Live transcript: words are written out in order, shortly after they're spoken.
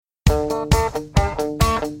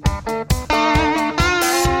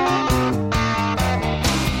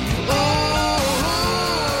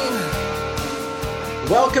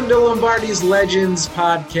Welcome to Lombardi's Legends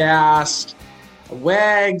podcast.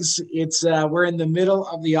 Wags, we're in the middle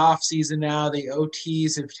of the off season now. The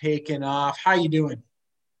OTs have taken off. How you doing?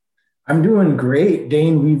 I'm doing great,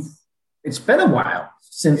 Dane. It's been a while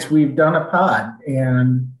since we've done a pod,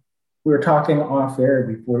 and we were talking off air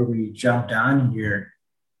before we jumped on here.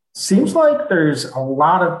 Seems like there's a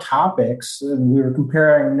lot of topics, and we were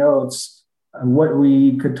comparing notes on what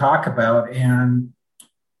we could talk about, and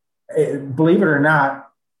believe it or not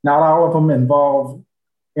all of them involve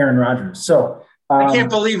Aaron Rodgers. So I can't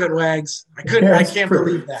believe it, Wags. I can't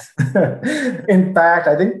believe that. In fact,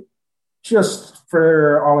 I think just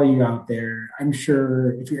for all of you out there, I'm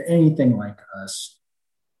sure if you're anything like us,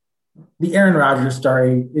 the Aaron Rodgers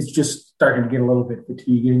story is just starting to get a little bit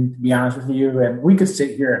fatiguing, to be honest with you. And we could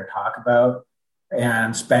sit here and talk about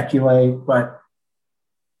and speculate, but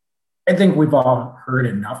I think we've all heard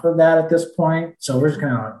enough of that at this point. So we're just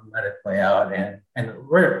going to let it play out. And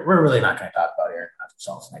we're really not going to talk about Aaron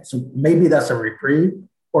Rodgers tonight. So maybe that's a reprieve,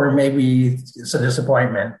 or maybe it's a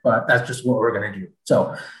disappointment, but that's just what we're going to do.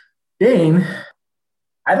 So, Dane,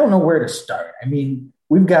 I don't know where to start. I mean,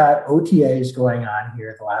 we've got OTAs going on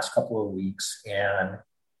here the last couple of weeks. And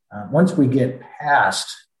once we get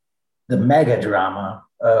past the mega drama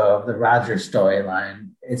of the Rodgers storyline,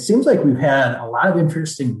 it seems like we've had a lot of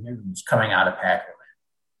interesting news coming out of Packerland.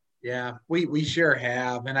 Yeah, we sure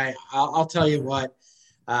have. And I'll tell you what,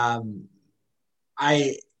 I've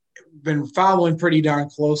been following pretty darn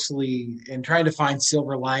closely and trying to find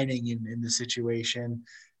silver lining in the situation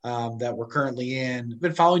that we're currently in. I've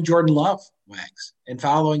been following Jordan Love, Wags, and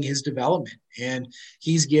following his development. And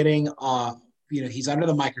he's getting, he's under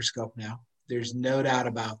the microscope now. There's no doubt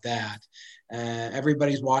about that.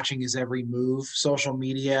 Everybody's watching his every move. Social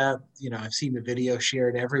media, I've seen the video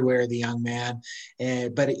shared everywhere, the young man.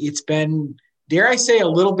 But it's been, dare I say, a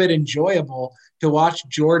little bit enjoyable to watch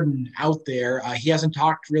Jordan out there. He hasn't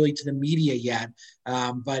talked really to the media yet,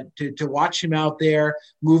 but to watch him out there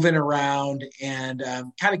moving around and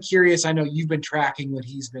kind of curious. I know you've been tracking what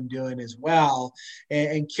he's been doing as well,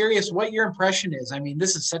 and curious what your impression is. I mean,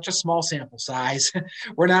 this is such a small sample size.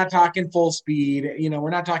 We're not talking full speed. We're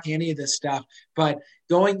not talking any of this stuff, but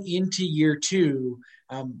going into year two,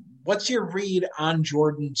 what's your read on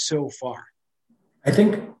Jordan so far? I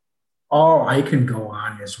think all I can go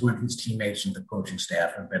on is what his teammates and the coaching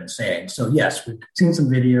staff have been saying. So yes, we've seen some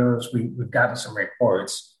videos, we've gotten some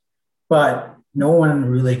reports, but no one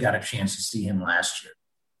really got a chance to see him last year.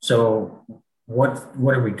 So what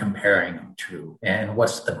are we comparing him to, and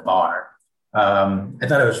what's the bar? I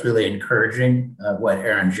thought it was really encouraging what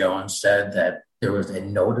Aaron Jones said, that there was a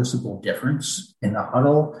noticeable difference in the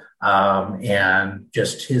huddle and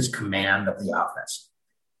just his command of the offense.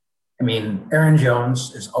 I mean, Aaron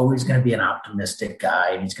Jones is always going to be an optimistic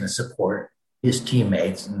guy, and he's going to support his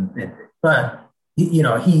teammates. But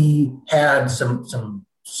he had some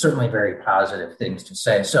certainly very positive things to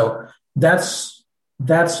say. So that's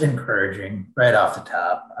encouraging right off the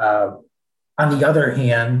top. On the other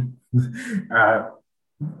hand,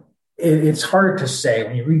 it's hard to say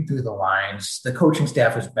when you read through the lines. The coaching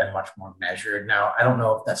staff has been much more measured. Now, I don't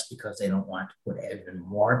know if that's because they don't want to put even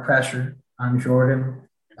more pressure on Jordan.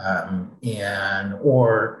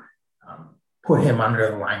 Or put him under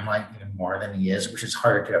the limelight even more than he is, which is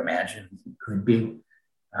hard to imagine he could be.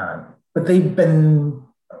 But they've been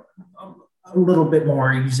a little bit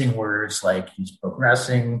more using words like he's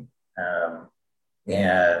progressing,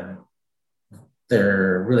 and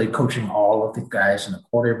they're really coaching all of the guys in the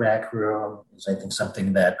quarterback room. Is I think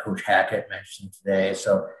something that Coach Hackett mentioned today.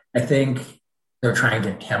 So I think they're trying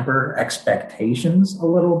to temper expectations a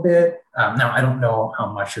little bit. Now, I don't know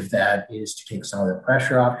how much of that is to take some of the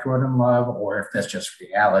pressure off Jordan Love, or if that's just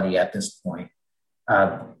reality at this point.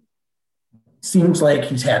 Seems like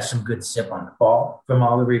he's had some good zip on the ball from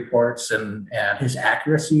all the reports, and his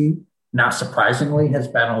accuracy, not surprisingly, has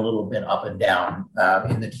been a little bit up and down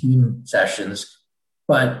in the team sessions.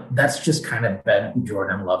 But that's just kind of been who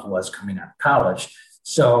Jordan Love was coming out of college.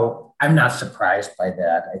 So I'm not surprised by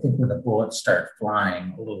that. I think when the bullets start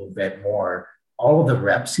flying a little bit more, all of the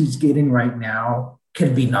reps he's getting right now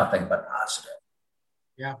can be nothing but positive.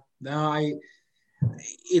 Yeah, no,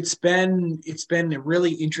 it's been a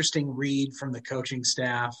really interesting read from the coaching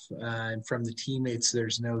staff and from the teammates.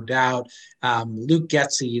 There's no doubt. Luke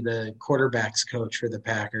Getsy, the quarterbacks coach for the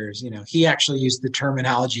Packers, he actually used the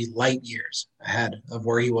terminology light years ahead of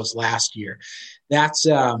where he was last year. I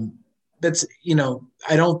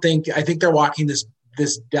think they're walking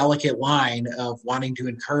this delicate line of wanting to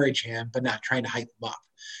encourage him, but not trying to hype him up.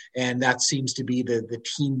 And that seems to be the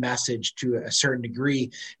team message to a certain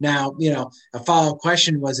degree. Now, a follow-up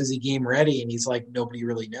question was, is he game ready? And he's like, nobody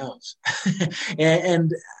really knows.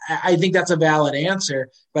 and I think that's a valid answer,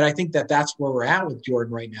 but I think that that's where we're at with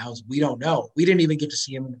Jordan right now is we don't know. We didn't even get to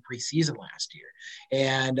see him in the preseason last year.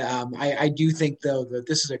 And I do think, though, that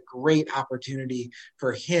this is a great opportunity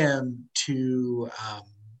for him to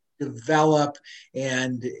develop.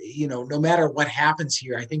 And, no matter what happens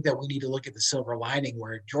here, I think that we need to look at the silver lining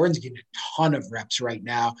where Jordan's getting a ton of reps right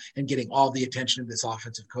now and getting all the attention of this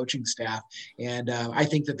offensive coaching staff. And I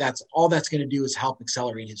think that that's all that's going to do is help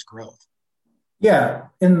accelerate his growth. Yeah,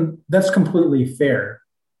 and that's completely fair.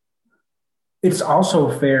 It's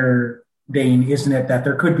also fair, Dane, isn't it, that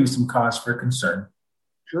there could be some cause for concern?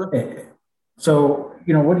 Sure. So,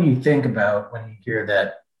 what do you think about when you hear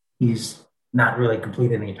that he's not really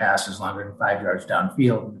completed any passes longer than 5 yards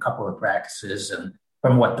downfield in a couple of practices, and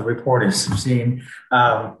from what the reporters have seen,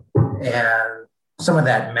 and some of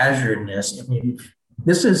that measuredness? I mean,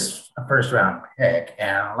 this is a first-round pick,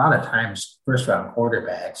 and a lot of times first-round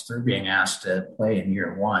quarterbacks, they're being asked to play in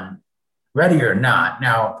year one, ready or not.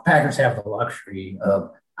 Now, the Packers have the luxury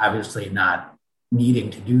of obviously not needing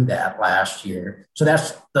to do that last year. So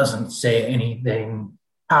that doesn't say anything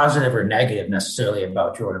positive or negative necessarily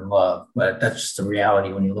about Jordan Love, but that's just the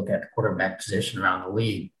reality when you look at the quarterback position around the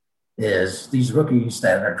league is these rookies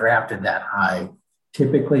that are drafted that high,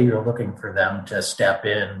 typically you're looking for them to step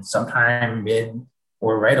in sometime mid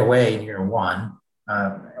or right away in year one.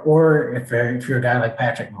 Or if you're a guy like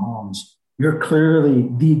Patrick Mahomes, you're clearly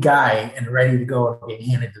the guy and ready to go and being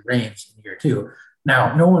handed the reins in year two.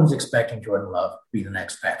 Now, no one's expecting Jordan Love to be the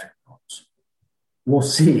next Patrick Mahomes. We'll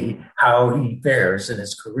see how he fares in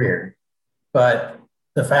his career. But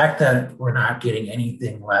the fact that we're not getting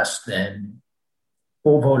anything less than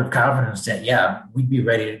full vote of confidence that, yeah, we'd be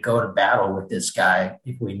ready to go to battle with this guy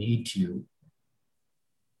if we need to,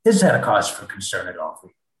 is that a cause for concern at all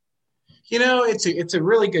for you? It's a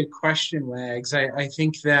really good question, Wags. I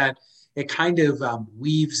think that it kind of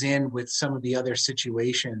weaves in with some of the other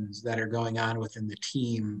situations that are going on within the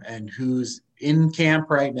team and who's in camp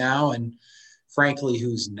right now and frankly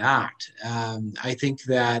who's not. I think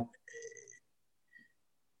that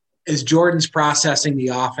as Jordan's processing the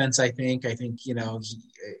offense, I think,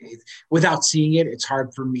 without seeing it, it's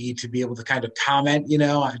hard for me to be able to kind of comment,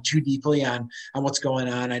 too deeply on what's going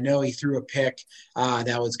on. I know he threw a pick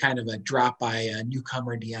that was kind of a drop by a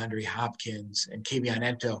newcomer, DeAndre Hopkins, and Kavion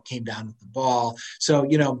Ento came down with the ball. So,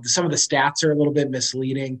 some of the stats are a little bit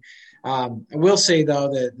misleading. I will say,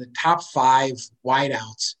 though, that the top 5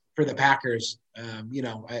 wideouts for the Packers,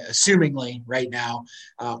 assumingly right now,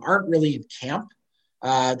 aren't really in camp.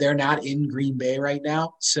 They're not in Green Bay right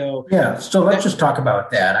now. So let's just talk about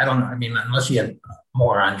that. Unless you have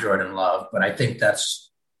more on Jordan Love, but I think that's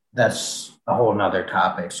a whole nother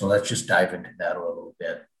topic. So let's just dive into that a little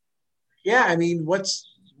bit. Yeah.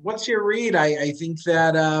 What's your read? I think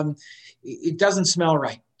that it doesn't smell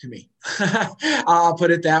right to me. I'll put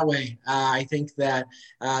it that way. I think that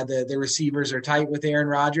the receivers are tight with Aaron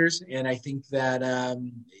Rodgers. And I think that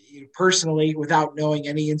personally, without knowing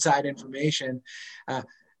any inside information,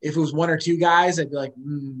 if it was 1 or 2 guys, I'd be like,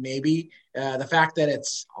 maybe. The fact that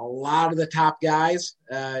it's a lot of the top guys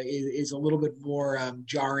is a little bit more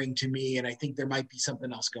jarring to me. And I think there might be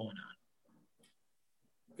something else going on.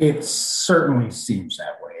 It certainly seems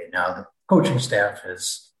that way. Now, the coaching staff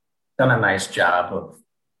has done a nice job of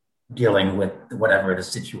dealing with whatever the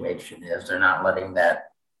situation is. They're not letting that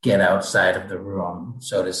get outside of the room,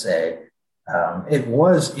 so to say. It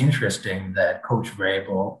was interesting that Coach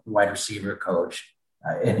Vrabel, wide receiver coach,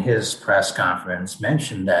 in his press conference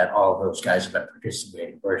mentioned that all of those guys have been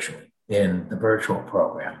participating virtually in the virtual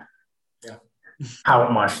program. Yeah. How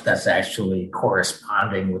much that's actually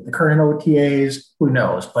corresponding with the current OTAs, who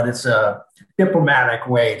knows? But it's a diplomatic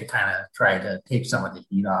way to kind of try to take some of the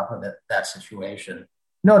heat off of that situation.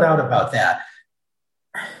 No doubt about that.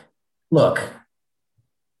 Look,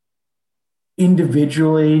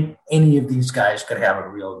 individually, any of these guys could have a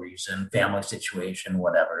real reason, family situation,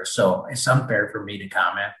 whatever. So it's unfair for me to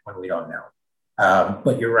comment when we don't know.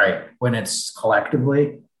 But you're right. When it's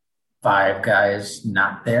collectively 5 guys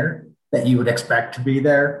not there that you would expect to be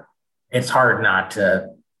there, it's hard not to,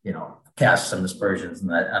 cast some aspersions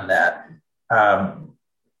on that.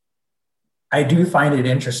 I do find it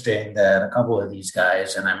interesting that a couple of these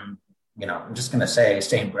guys, and I'm just going to say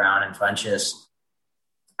St. Brown and Funchess,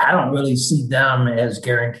 I don't really see them as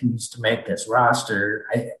guarantees to make this roster.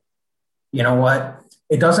 You know what?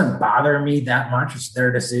 It doesn't bother me that much. It's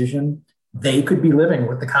their decision. They could be living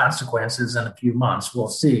with the consequences in a few months. We'll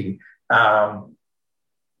see. And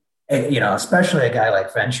especially a guy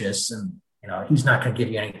like Ventus, and he's not going to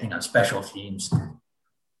give you anything on special teams.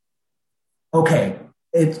 Okay,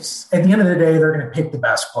 it's at the end of the day, they're going to pick the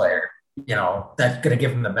best player. That's going to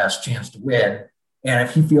give him the best chance to win. And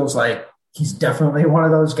if he feels like he's definitely one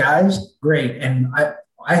of those guys, great. And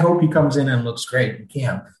I hope he comes in and looks great in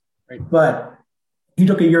camp. Right? But he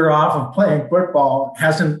took a year off of playing football,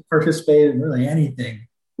 hasn't participated in really anything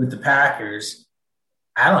with the Packers.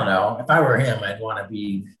 I don't know. If I were him, I'd want to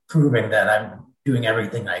be proving that I'm doing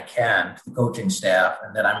everything I can to the coaching staff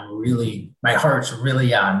and that my heart's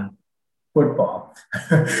really on football.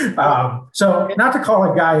 So not to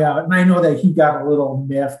call a guy out, and I know that he got a little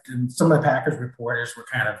miffed, and some of the Packers reporters were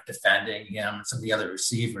kind of defending him and some of the other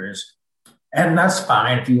receivers. And that's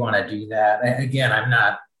fine if you want to do that. Again, I'm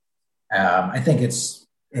not. I think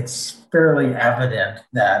it's fairly evident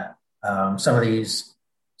that some of these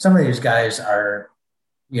guys are,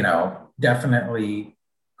 definitely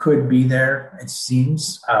could be there. It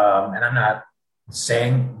seems, and I'm not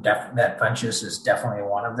saying that Funchess is definitely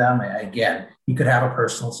one of them. Again, he could have a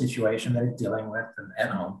personal situation that he's dealing with at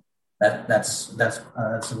home. That's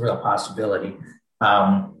a real possibility.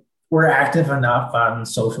 We're active enough on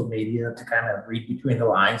social media to kind of read between the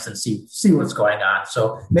lines and see what's going on.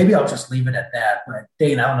 So maybe I'll just leave it at that. But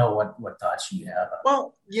Dane, I don't know what thoughts you have.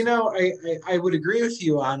 Well, I would agree with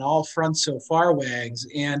you on all fronts so far, Wags.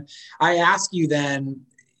 And I ask you then,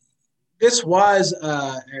 this was,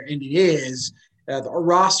 and it is, a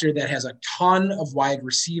roster that has a ton of wide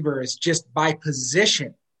receivers just by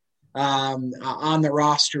position on the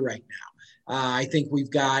roster right now. I think we've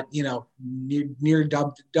got, near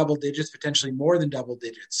double digits, potentially more than double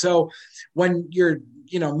digits. So when you're,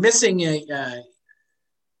 missing a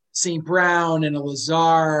St. Brown and a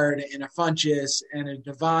Lazard and a Funchess and a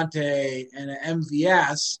Devontae and an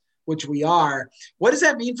MVS, which we are, what does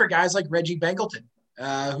that mean for guys like Reggie Bengleton?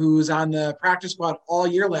 Who was on the practice squad all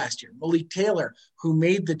year last year. Malik Taylor, who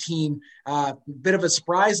made the team, a bit of a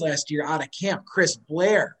surprise last year out of camp. Chris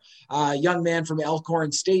Blair, a young man from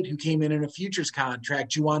Elkhorn State who came in a futures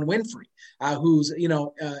contract. Juwan Winfrey, who's,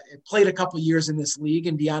 played a couple years in this league,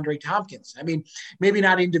 and DeAndre Tompkins. I mean, maybe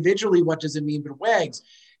not individually, what does it mean, but Wags,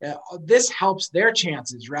 this helps their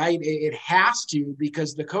chances, right? It has to,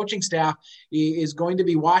 because the coaching staff is going to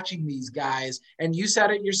be watching these guys. And you said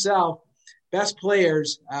it yourself, best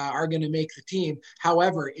players are going to make the team.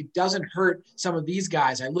 However, it doesn't hurt some of these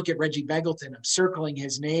guys. I look at Reggie Begelton, I'm circling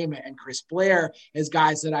his name, and Chris Blair as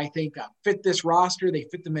guys that I think fit this roster. They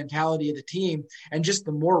fit the mentality of the team. And just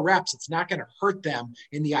the more reps, it's not going to hurt them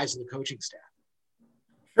in the eyes of the coaching staff.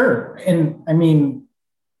 Sure. And I mean,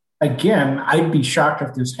 again, I'd be shocked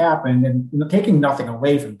if this happened, and taking nothing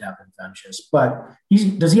away from Devin Funchess, but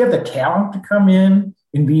does he have the talent to come in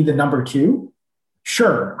and be the number two?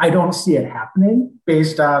 Sure, I don't see it happening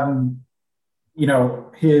based on,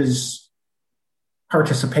 his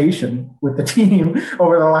participation with the team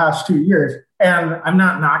over the last 2 years. And I'm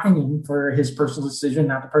not knocking him for his personal decision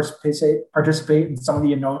not to participate in some of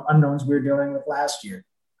the unknowns we were dealing with last year.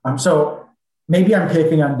 So maybe I'm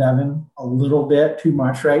picking on Devin a little bit too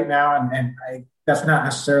much right now, and that's not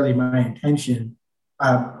necessarily my intention.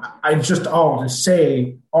 I just all to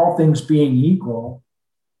say, all things being equal,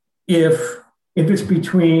 if it's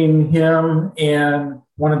between him and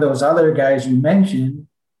one of those other guys you mentioned,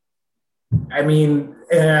 I mean,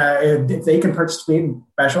 if they can participate in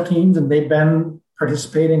special teams and they've been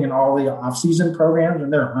participating in all the off-season programs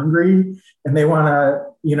and they're hungry and they want to,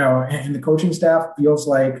 and the coaching staff feels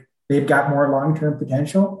like they've got more long-term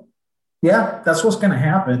potential, yeah, that's what's going to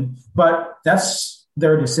happen. But that's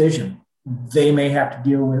their decision. They may have to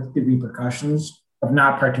deal with the repercussions of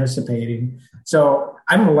not participating. So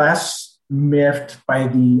I'm less miffed by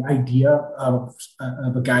the idea of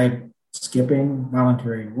a guy skipping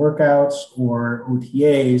voluntary workouts or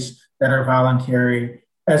OTAs that are voluntary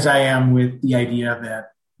as I am with the idea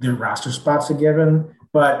that their roster spots are given.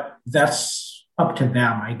 But that's up to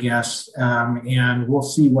them, I guess, and we'll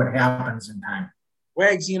see what happens in time.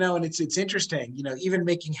 Wags, and it's interesting, even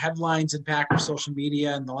making headlines in Packers social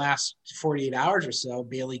media in the last 48 hours or so,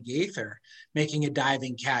 Bailey Gaither making a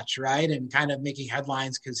diving catch, right? And kind of making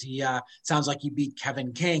headlines because he sounds like he beat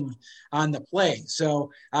Kevin King on the play.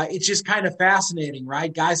 So it's just kind of fascinating,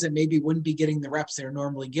 right? Guys that maybe wouldn't be getting the reps they're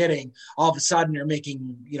normally getting, all of a sudden are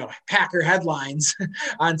making, Packer headlines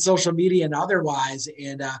on social media and otherwise.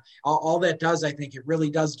 And all that does, I think it really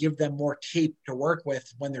does give them more tape to work with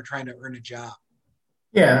when they're trying to earn a job.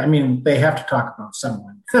 Yeah, I mean, they have to talk about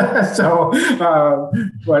someone. So,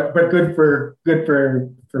 but good for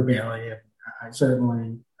Bailey. And I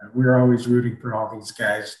certainly we're always rooting for all these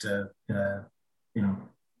guys to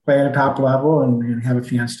play at a top level and have a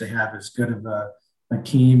chance to have as good of a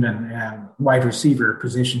team and wide receiver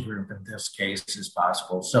position group in this case as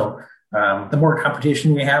possible. So the more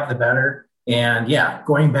competition we have, the better. And yeah,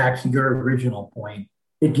 going back to your original point,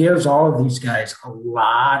 it gives all of these guys a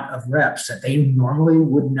lot of reps that they normally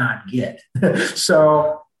would not get.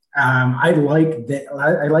 So I like that.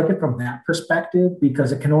 I like it from that perspective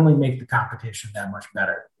because it can only make the competition that much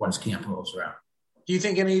better once camp rolls around. Do you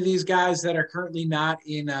think any of these guys that are currently not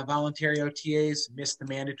in voluntary OTAs miss the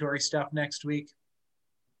mandatory stuff next week?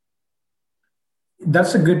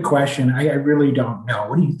 That's a good question. I really don't know.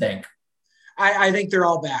 What do you think? I think they're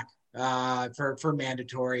all back for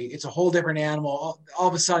mandatory. It's a whole different animal. All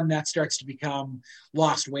of a sudden, that starts to become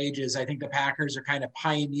lost wages. I think the Packers are kind of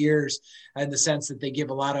pioneers in the sense that they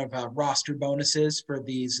give a lot of roster bonuses for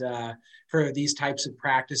these types of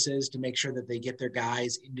practices to make sure that they get their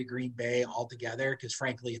guys into Green Bay altogether. Because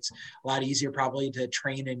frankly, it's a lot easier probably to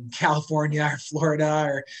train in California or Florida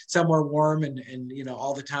or somewhere warm and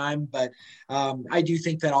all the time. But I do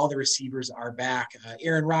think that all the receivers are back.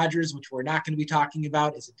 Aaron Rodgers, which we're not going to be talking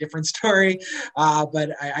about, is a different story.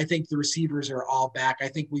 But I think the receivers are all back. I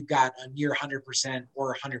think we've got a near 100%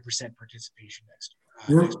 or 100% participation next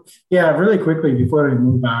year. Yeah, really quickly before we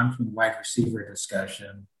move on from the wide receiver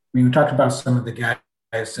discussion, I mean, we talked about some of the guys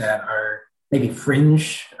that are maybe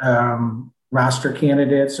fringe roster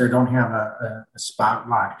candidates or don't have a spot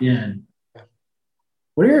locked in.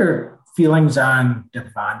 What are your feelings on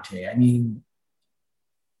Devontae? I mean,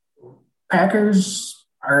 Packers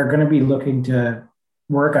are going to be looking to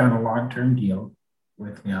work on a long-term deal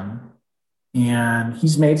with him. And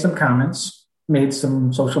he's made some comments, made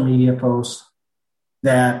some social media posts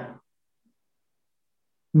that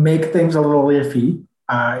make things a little iffy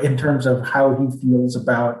in terms of how he feels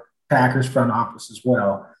about Packers front office as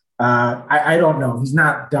well. I don't know. He's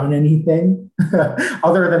not done anything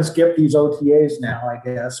other than skip these OTAs now, I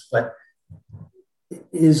guess. But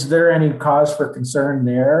is there any cause for concern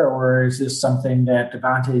there, or is this something that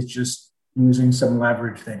Devontae is just using some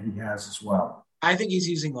leverage that he has as well? I think he's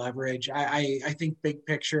using leverage. I think big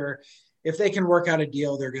picture, if they can work out a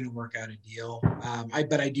deal, they're going to work out a deal.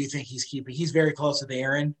 But I do think he's very close with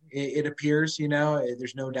Aaron. It appears,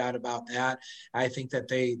 there's no doubt about that. I think that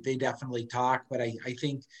they definitely talk, but I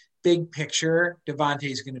think big picture,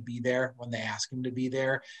 Devontae is going to be there when they ask him to be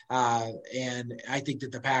there. And I think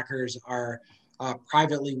that the Packers are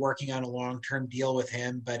privately working on a long-term deal with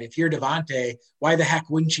him. But if you're Devontae, why the heck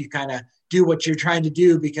wouldn't you kind of do what you're trying to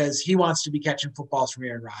do? Because he wants to be catching footballs from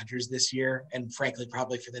Aaron Rodgers this year and frankly,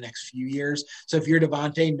 probably for the next few years. So if you're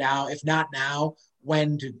Devontae now, if not now,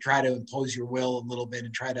 when to try to impose your will a little bit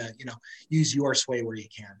and try to, use your sway where you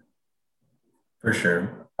can. For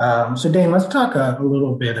sure. So Dane, let's talk a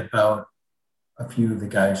little bit about a few of the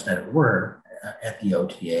guys that were at the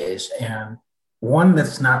OTAs, and one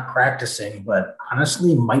that's not practicing, but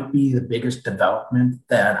honestly might be the biggest development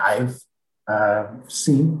that I've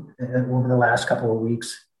seen over the last couple of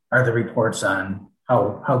weeks are the reports on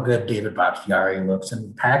how good David Bakhtiari looks. And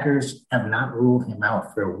the Packers have not ruled him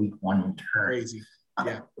out for a week one return. Crazy.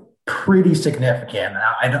 Yeah. Pretty significant.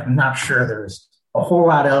 I'm not sure there's a whole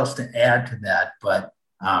lot else to add to that, but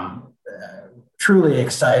truly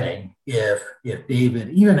exciting if David,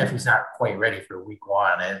 even if he's not quite ready for week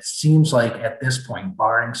one, it seems like at this point,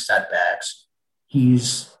 barring setbacks,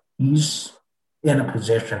 he's in a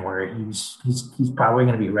position where he's probably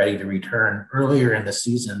going to be ready to return earlier in the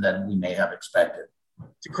season than we may have expected.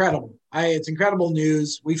 It's incredible. It's incredible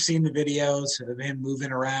news. We've seen the videos of him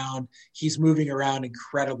moving around. He's moving around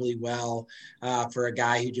incredibly well for a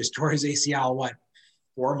guy who just tore his ACL,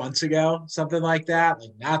 4 months ago, something like that,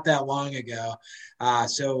 like not that long ago.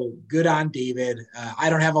 So good on David. I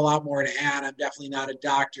don't have a lot more to add. I'm definitely not a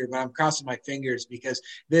doctor, but I'm crossing my fingers because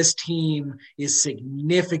this team is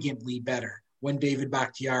significantly better when David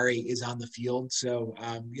Bakhtiari is on the field. So,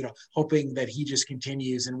 hoping that he just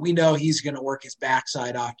continues. And we know he's going to work his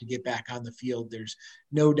backside off to get back on the field. There's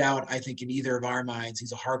no doubt, I think, in either of our minds.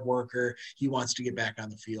 He's a hard worker. He wants to get back on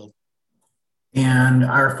the field. And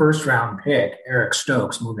our first round pick, Eric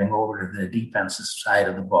Stokes, moving over to the defensive side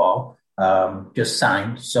of the ball, just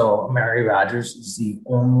signed. So Amari Rodgers is the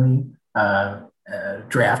only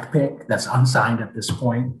draft pick that's unsigned at this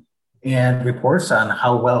point. And reports on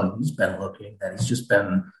how well he's been looking, that he's just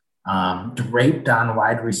been draped on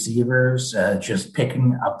wide receivers, just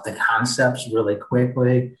picking up the concepts really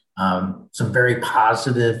quickly. Some very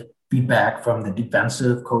positive feedback from the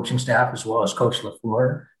defensive coaching staff as well as Coach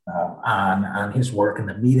LaFleur on his work in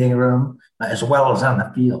the meeting room as well as on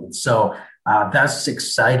the field. So that's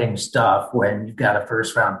exciting stuff when you've got a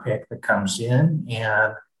first round pick that comes in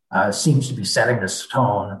and seems to be setting the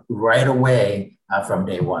tone right away from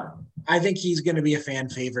day one. I think he's going to be a fan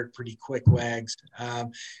favorite pretty quick, Wags.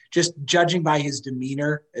 Just judging by his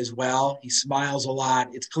demeanor as well. He smiles a lot.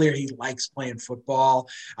 It's clear he likes playing football.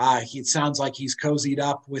 It sounds like he's cozied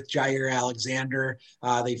up with Jair Alexander.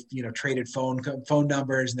 They've traded phone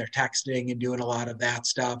numbers and they're texting and doing a lot of that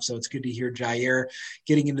stuff. So it's good to hear Jair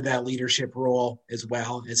getting into that leadership role as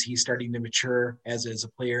well as he's starting to mature as a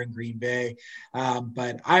player in Green Bay.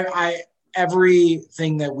 But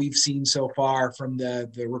everything that we've seen so far from the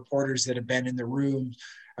reporters that have been in the room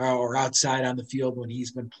or outside on the field when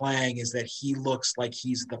he's been playing is that he looks like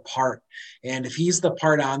he's the part. And if he's the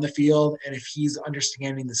part on the field and if he's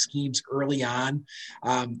understanding the schemes early on,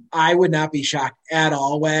 I would not be shocked at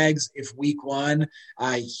all, Wags, if week one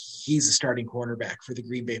he's a starting cornerback for the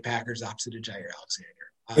Green Bay Packers opposite of Jair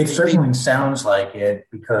Alexander. It certainly sounds like it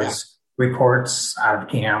because reports out of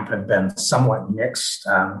camp have been somewhat mixed.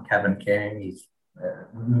 Kevin King, he's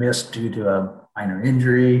missed due to a minor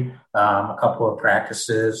injury, a couple of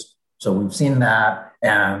practices. So we've seen that.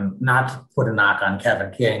 And not to put a knock on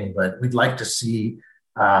Kevin King, but we'd like to see,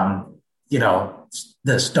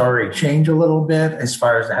 the story change a little bit as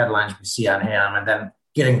far as the headlines we see on him and then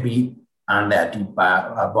getting beat on that deep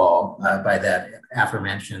ball by that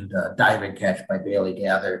aforementioned diving catch by Bailey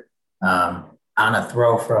Gather. On a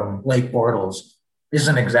throw from Blake Bortles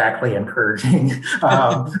isn't exactly encouraging.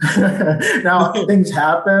 Now things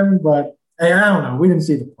happen, but I don't know. We didn't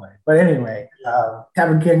see the play. But anyway,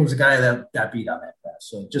 Kevin King was a guy that got beat on that pass.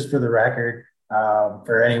 So just for the record,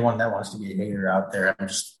 for anyone that wants to be a hater out there, I'm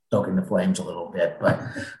just stoking the flames a little bit. But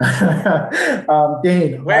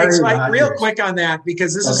Dane, Wags, real quick on that,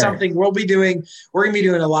 because this is something we're going to be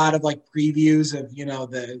doing a lot of previews of,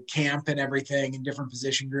 the camp and everything in different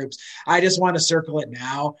position groups. I just want to circle it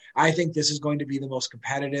now. I think this is going to be the most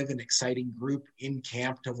competitive and exciting group in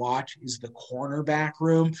camp to watch is the cornerback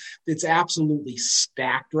room. It's absolutely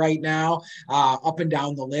stacked right now, up and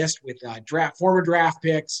down the list with former draft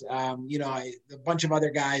picks, a bunch of other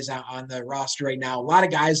guys on the roster right now, a lot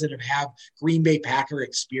of guys that have Green Bay Packer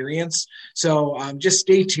experience. So just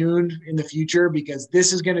stay tuned in the future because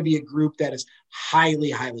this is going to be a group that is highly,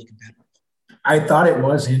 highly competitive. I thought it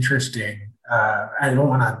was interesting. I don't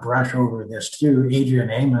want to brush over this too. Adrian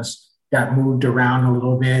Amos got moved around a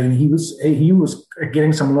little bit and he was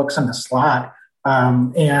getting some looks in the slot.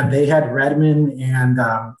 And they had Redmond and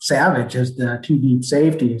Savage as the two deep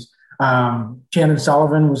safeties. Shannon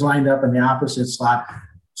Sullivan was lined up in the opposite slot.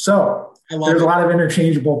 So there's a lot of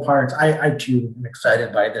interchangeable parts. I too am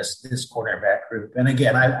excited by this cornerback group. And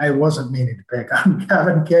again, I wasn't meaning to pick on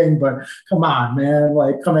Kevin King, but come on, man,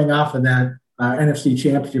 coming off of that NFC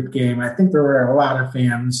Championship game, I think there were a lot of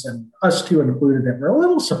fans, and us too included, that were a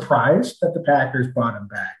little surprised that the Packers brought him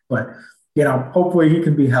back. But, hopefully he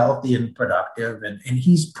can be healthy and productive, and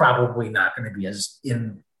he's probably not going to be as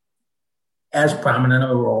prominent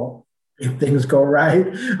a role if things go right.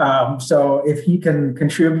 So if he can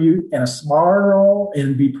contribute in a smaller role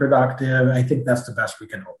and be productive, I think that's the best we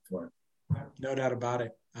can hope for. No doubt about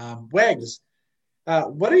it. Wags,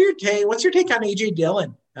 what's your take on A.J.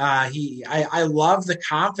 Dillon? I love the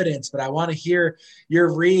confidence, but I want to hear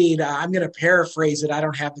your read. I'm going to paraphrase it. I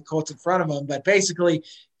don't have the quotes in front of him, but basically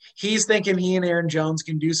he's thinking he and Aaron Jones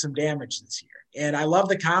can do some damage this year. And I love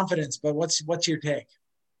the confidence, but what's your take?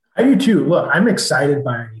 I do too. Look, I'm excited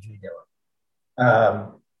by A.J.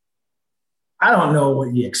 Dillon. I don't know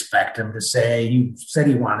what you expect him to say. He said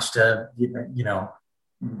he wants to,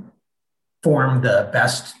 form the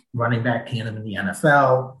best running back tandem in the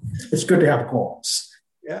NFL. It's good to have goals.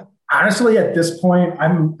 Yeah. Honestly, at this point,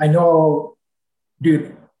 I know,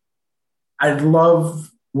 dude, I love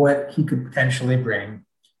what he could potentially bring,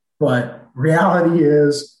 but reality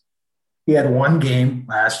is he had one game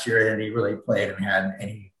last year that he really played and had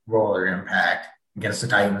any role or impact against the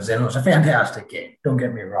Titans, and it was a fantastic game. Don't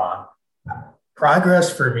get me wrong.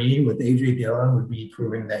 Progress for me with A.J. Dillon would be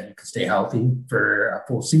proving that you can stay healthy for a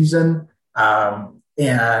full season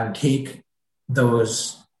and take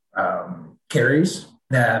those carries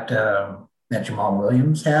that Jamal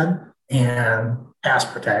Williams had and pass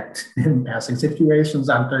protect in passing situations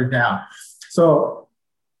on third down. So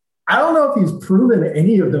I don't know if he's proven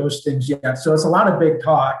any of those things yet. So it's a lot of big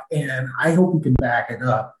talk, and I hope we can back it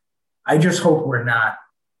up. I just hope we're not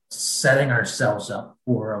setting ourselves up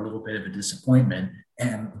for a little bit of a disappointment.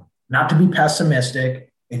 And not to be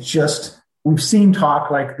pessimistic, it's just we've seen talk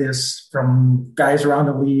like this from guys around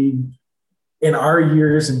the league in our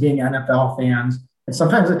years and being NFL fans. And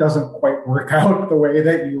sometimes it doesn't quite work out the way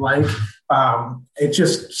that you like. It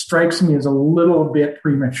just strikes me as a little bit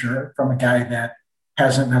premature from a guy that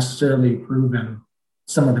hasn't necessarily proven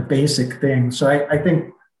some of the basic things. So I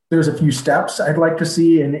think there's a few steps I'd like to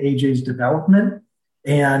see in AJ's development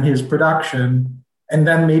and his production. And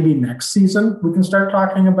then maybe next season, we can start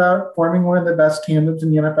talking about forming one of the best tandems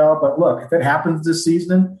in the NFL. But look, if it happens this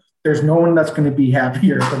season, there's no one that's going to be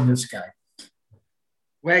happier than this guy.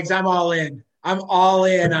 Wags, I'm all in. I'm all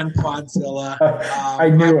in on Quadzilla.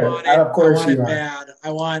 I knew it. Of course, I want it bad.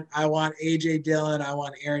 I want AJ Dillon. I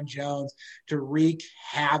want Aaron Jones to wreak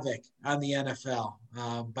havoc on the NFL.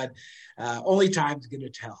 But only time's going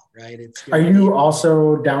to tell, right? Are you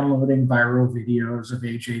also downloading viral videos of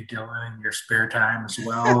AJ Dillon in your spare time as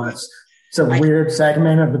well? It's a weird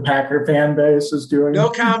segment of the Packer fan base is doing.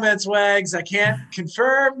 No comments, Wags. I can't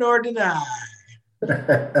confirm nor deny.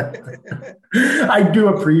 I do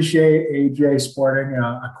appreciate AJ sporting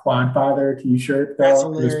a Quadfather t-shirt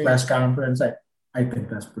though for his press conference. I think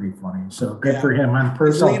that's pretty funny. So good for him on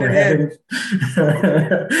personal branding.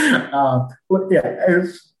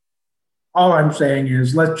 All I'm saying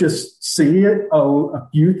is let's just see a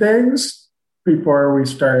few things before we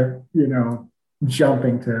start,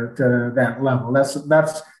 jumping to that level.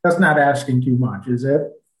 That's not asking too much, is it?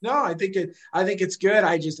 No, I think it's good.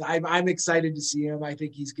 I'm excited to see him. I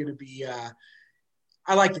think he's going to be.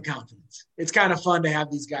 I like the confidence. It's kind of fun to have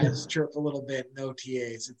these guys chirp a little bit in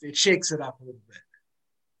OTAs. It shakes it up a little bit.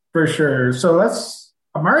 For sure. So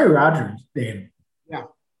Amari Rodgers, Dave. Yeah.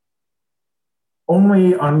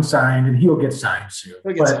 Only unsigned, and he'll get signed soon.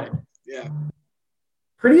 He'll get signed. Yeah.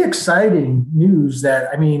 Pretty exciting news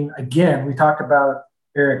that, again, we talked about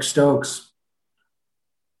Eric Stokes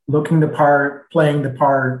looking the part, playing the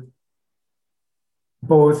part,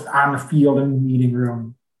 both on the field and the meeting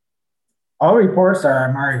room. All reports are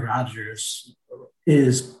Amari Rodgers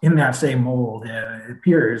is in that same mold. And it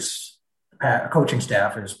appears the coaching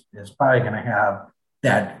staff is probably going to have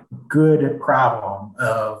that good problem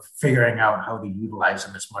of figuring out how to utilize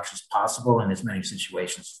him as much as possible in as many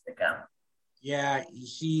situations as they can. Yeah,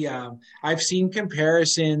 I've seen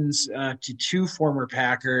comparisons to two former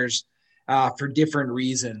Packers for different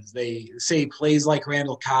reasons. They say he plays like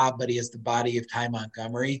Randall Cobb, but he has the body of Ty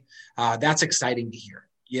Montgomery. That's exciting to hear.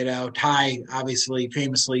 Ty obviously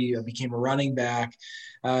famously became a running back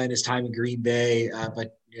in his time in Green Bay.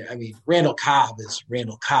 But Randall Cobb is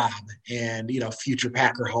Randall Cobb and, future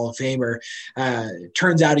Packer Hall of Famer.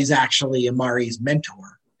 Turns out he's actually Amari's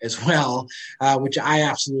mentor as well, which I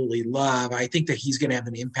absolutely love. I think that he's going to have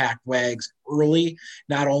an impact, Wags, early,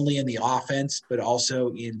 not only in the offense, but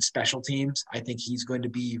also in special teams. I think he's going to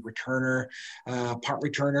be punt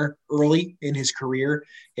returner early in his career.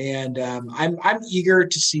 And I'm eager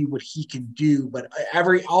to see what he can do, but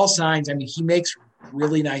all signs, he makes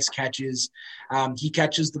really nice catches. He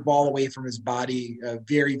catches the ball away from his body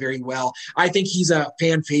very, very well. I think he's a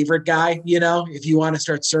fan favorite guy, if you want to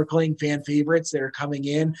start circling fan favorites that are coming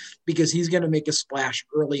in, because he's going to make a splash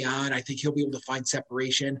early on. I think he'll be able to find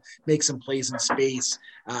separation, make some plays in space.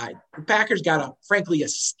 The Packers got frankly a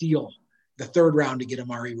steal the third round to get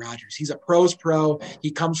Amari Rodgers. He's a pro's pro.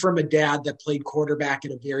 He comes from a dad that played quarterback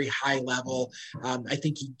at a very high level. I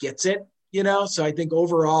think he gets it. So I think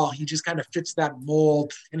overall he just kind of fits that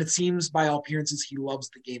mold, and it seems by all appearances he loves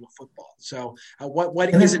the game of football. So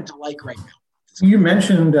what isn't to like right now? You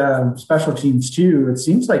mentioned special teams too. It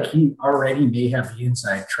seems like he already may have the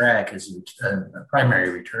inside track as a primary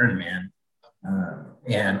return man.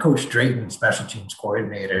 And Coach Drayton, special teams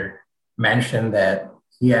coordinator, mentioned that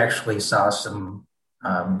he actually saw some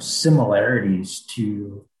similarities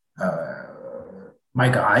to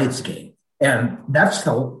Micah Hyde's game. And that's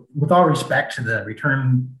with all respect to the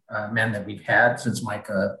return men that we've had since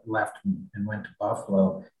Micah left and went to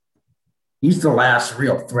Buffalo, he's the last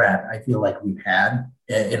real threat I feel like we've had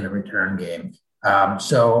in the return game.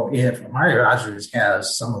 So if Amari Rodgers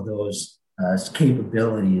has some of those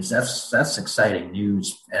capabilities, that's exciting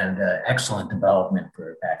news and excellent development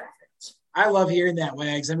for Packer fans. I love hearing that,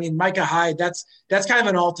 Wags. Micah Hyde, that's kind of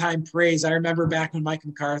an all-time praise. I remember back when Mike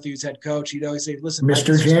McCarthy was head coach, he'd always say, listen,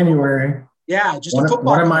 Mr. January. Yeah, just a football.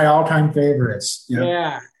 One of my all-time favorites.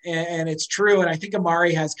 Yeah, and it's true. And I think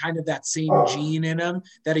Amari has kind of that same gene in him,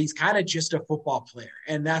 that he's kind of just a football player.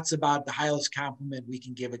 And that's about the highest compliment we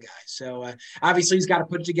can give a guy. So obviously he's got to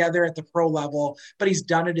put it together at the pro level, but he's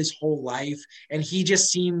done it his whole life. And he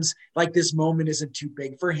just seems like this moment isn't too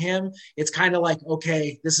big for him. It's kind of like,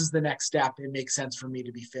 okay, this is the next step. It makes sense for me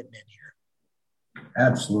to be fitting in here.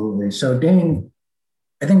 Absolutely. So, Dane,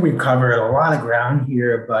 I think we've covered a lot of ground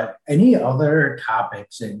here, but any other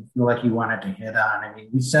topics that you feel like you wanted to hit on?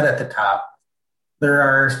 We said at the top, there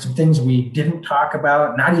are some things we didn't talk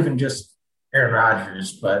about, not even just Aaron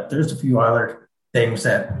Rodgers, but there's a few other things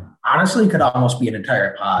that honestly could almost be an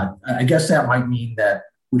entire pod. I guess that might mean that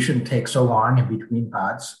we shouldn't take so long in between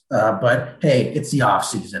pods. But hey, it's the off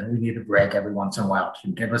season. We need a break every once in a while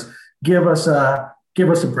to give us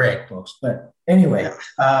a break, folks. But anyway,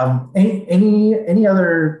 any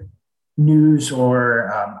other news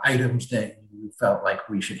or items that you felt like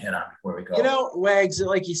we should hit on before we go? Wags,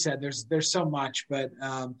 like you said, there's so much, but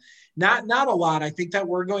not a lot. I think that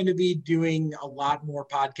we're going to be doing a lot more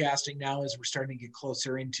podcasting now as we're starting to get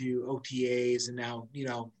closer into OTAs and now,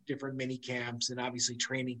 different mini camps and obviously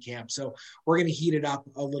training camps. So we're going to heat it up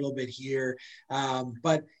a little bit here.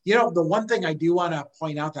 But the one thing I do want to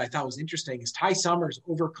point out that I thought was interesting is Ty Summers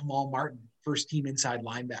over Kamal Martin, first team inside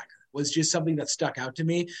linebacker, was just something that stuck out to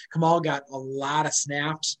me. Kamal got a lot of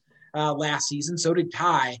snaps last season. So did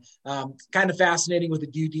Ty. Kind of fascinating with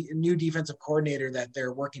the new defensive coordinator that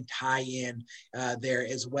they're working Ty in there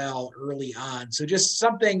as well early on. So just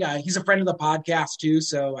something, he's a friend of the podcast too.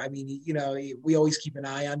 So, we always keep an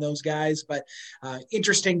eye on those guys, but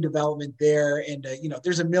interesting development there. And,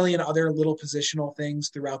 there's a million other little positional things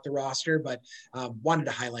throughout the roster, but wanted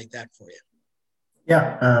to highlight that for you.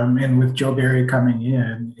 Yeah, and with Joe Barry coming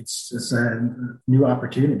in, it's a new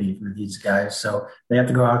opportunity for these guys. So they have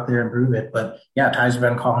to go out there and prove it. But yeah, Ty's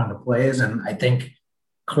been calling the plays, and I think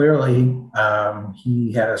clearly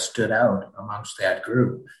he has stood out amongst that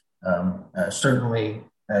group. Certainly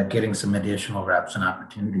getting some additional reps and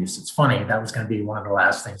opportunities. It's funny, that was going to be one of the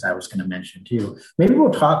last things I was going to mention too. Maybe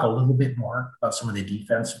we'll talk a little bit more about some of the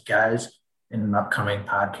defensive guys in an upcoming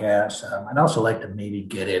podcast. I'd also like to maybe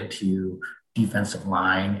get into defensive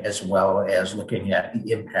line, as well as looking at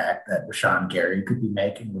the impact that Rashawn Gary could be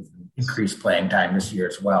making with increased playing time this year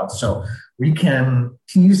as well. So we can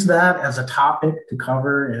tease that as a topic to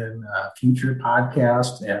cover in a future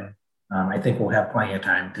podcast. And I think we'll have plenty of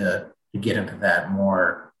time to get into that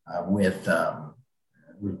more we've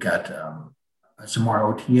got some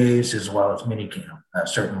more OTAs as well as minicamp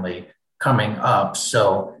certainly coming up.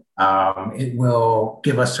 So it will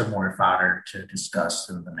give us some more fodder to discuss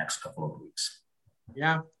in the next couple of weeks.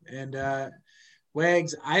 Yeah. And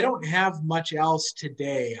Wags, I don't have much else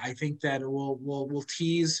today. I think that we'll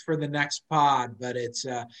tease for the next pod, but it's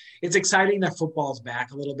exciting that football's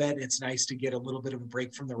back a little bit. It's nice to get a little bit of a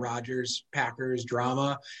break from the Rodgers Packers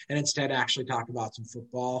drama and instead actually talk about some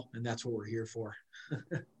football. And that's what we're here for.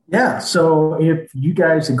 Yeah. So if you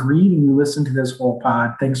guys agreed and you listened to this whole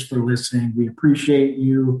pod, thanks for listening. We appreciate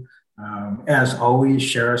you. As always,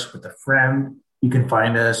 share us with a friend. You can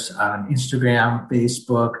find us on Instagram,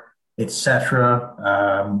 Facebook, etc.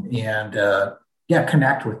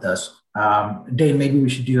 Connect with us. Dave, maybe we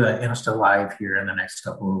should do an Insta Live here in the next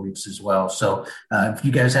couple of weeks as well. So if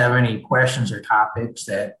you guys have any questions or topics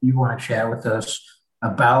that you want to chat with us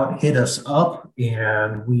about, hit us up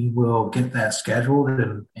and we will get that scheduled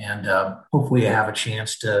and hopefully have a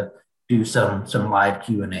chance to do some live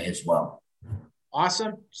Q&A as well.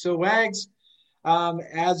 Awesome. So Wags,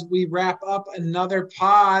 as we wrap up another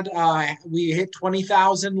pod, we hit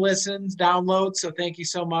 20,000 listens, downloads. So thank you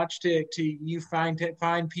so much to you fine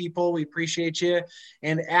people. We appreciate you.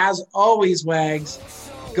 And as always, Wags,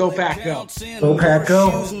 go Pack Go. Go Pack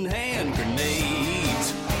Go.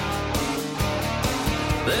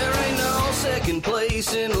 There ain't no second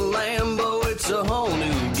place in a Lambo. It's a whole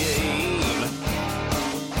new game.